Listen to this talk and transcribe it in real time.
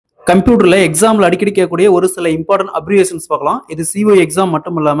கம்ப்யூட்டர்ல எக்ஸாம்ல அடிக்கடி கேட்கக்கூடிய ஒரு சில இம்பார்ட்டன்ட் அப்ரிவியேஷன்ஸ் பார்க்கலாம். இது சிஓ எக்ஸாம்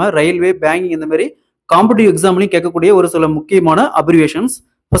மட்டும் இல்லாம ரயில்வே, பேங்கிங் இந்த மாதிரி காம்படிட்டிவ் எக்ஸாம்லயும் கேட்கக்கூடிய ஒரு சில முக்கியமான abbreviations.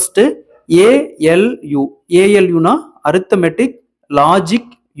 First ALU. ஏஎல்யூனா arithmetic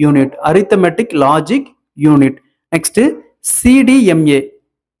logic unit. Arithmetic logic unit. Next CDMA.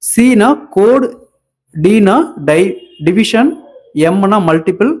 சினா code, Tina division, எம்னா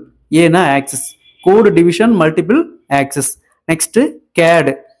multiple, ஏனா access. Code division multiple access. Next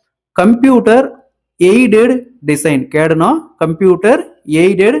gate. Computer aided design. கேடுனா computer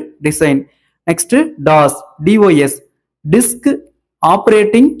aided design. Next toss. DOS disk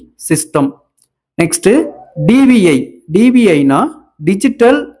operating system. Next TVI. டிவிஐனா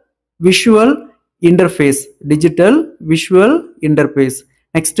digital visual interface. Digital visual interface.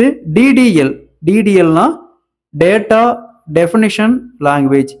 Next DDL. டிடிஎல்னா data definition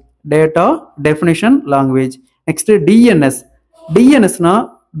language. Data definition language. Next DNS. டிஎன்எஸ்னா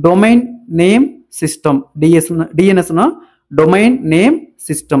domain name system. டிஎன்எஸ்னா domain name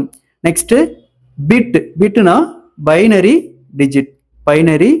system. Next bit. பிட்னா binary digit.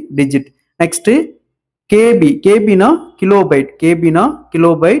 Binary digit. Next KP. கேபினா kilobyte. கேபினா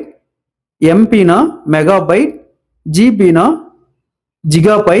kilobyte. எம்பினா megabyte. ஜிபினா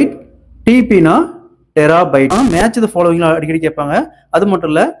gigabyte. டிபினா terabyte. Match the following அடிக்கடி கேட்பாங்க. அது மட்டும்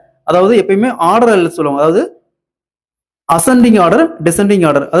இல்ல, அதாவது எப்பயுமே order எழுத சொல்லுவாங்க. அதாவது அசெண்டிங் ஆர்டர், டிசெண்டிங்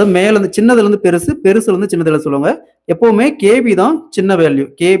ஆர்டர். அதாவது மேல இருந்து சின்னதுல இருந்து பெருசு, பெருசுல இருந்து சின்னதுல சொல்லுவாங்க. எப்பவுமே கேபி தான் சின்ன value.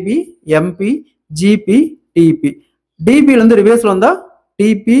 KP, MP, GB, DP. டிபில இருந்து ரிவர்ஸ்ல வந்தா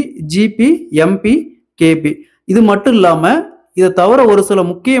டிபி, ஜிபி, எம்பி, கேபி. இது மட்டும் இல்லாம இதை தவிர ஒரு சில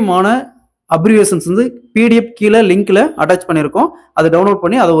முக்கியமான அப்ரிவியேஷன்ஸ் வந்து பிடிஎஃப் கீழே லிங்க்ல அட்டாச் பண்ணியிருக்கோம். அதை டவுன்லோட்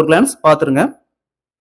பண்ணி அதை ஒரு கிளான்ஸ் பார்த்துருங்க.